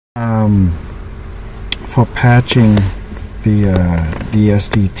For patching the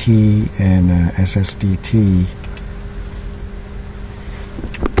DSDT and SSDT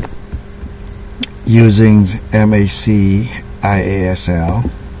using MaciASL.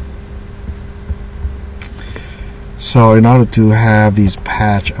 So in order to have these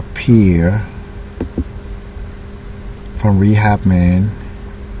patch appear from RehabMan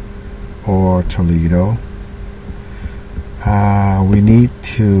or Toledo, we need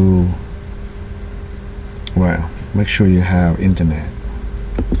to, well, make sure you have internet.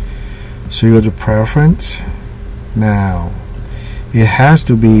 So you go to preference. Now it has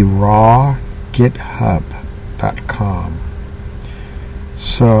to be raw github.com.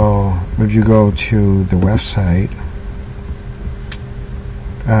 So if you go to the website,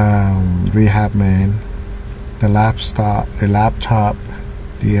 RehabMan, the laptop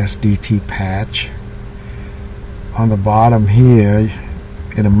DSDT patch, on the bottom here,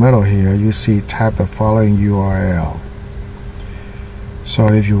 in the middle here, you see type the following URL. So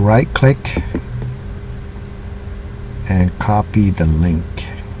if you right click and copy the link,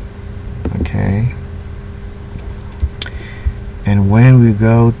 okay, and when we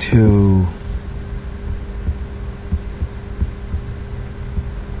go to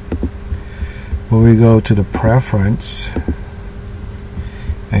the preference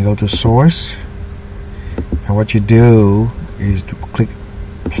and go to source, and what you do is to click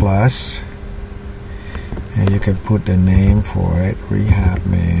plus, and you can put the name for it,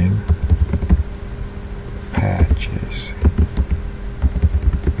 RehabMan patches,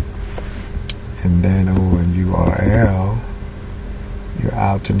 and then over in URL you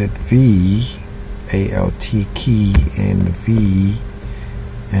alternate V, ALT key and V,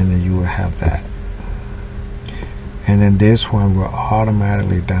 and then you will have that. And then this one will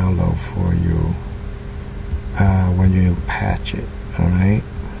automatically download for you when you patch it. Alright,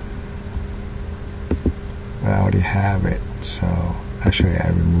 I already have it, so actually I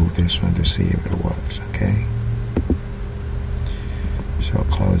removed this one to see if it works. Okay, so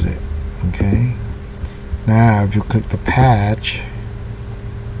close it. Okay, now if you click the patch,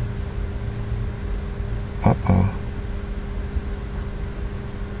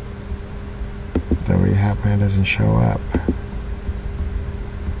 the RehabMan doesn't show up.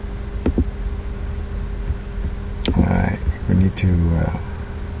 Alright, we need to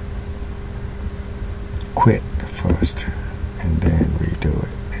quit first and then redo it.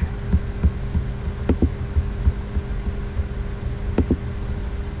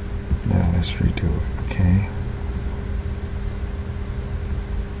 Now let's redo it. Okay,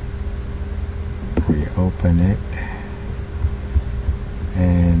 reopen it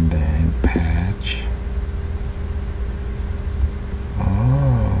and then patch.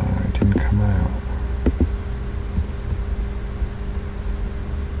 Oh, it didn't come out.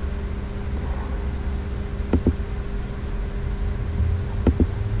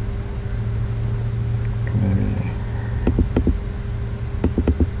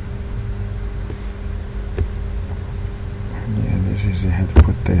 You have to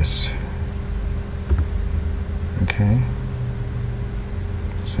put this. Okay,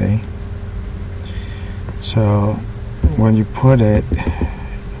 see, so when you put it,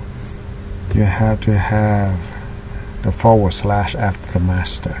 you have to have the / after the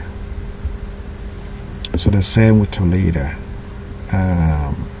master. So the same with Toledo.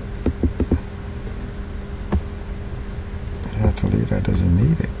 Toledo doesn't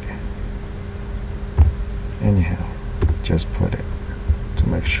need it. Anyhow, just put it to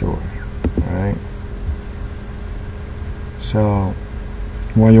make sure. Alright, so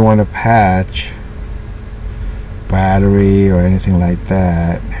when you want to patch battery or anything like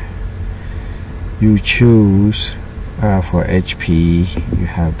that, you choose for HP, you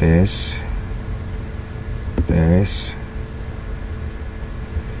have this,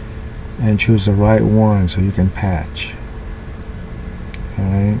 and choose the right one so you can patch.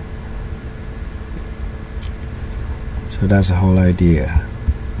 Alright, so that's the whole idea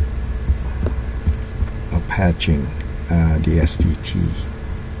of patching DSDT.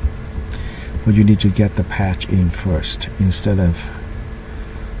 But you need to get the patch in first instead of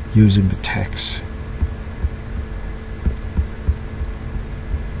using the text.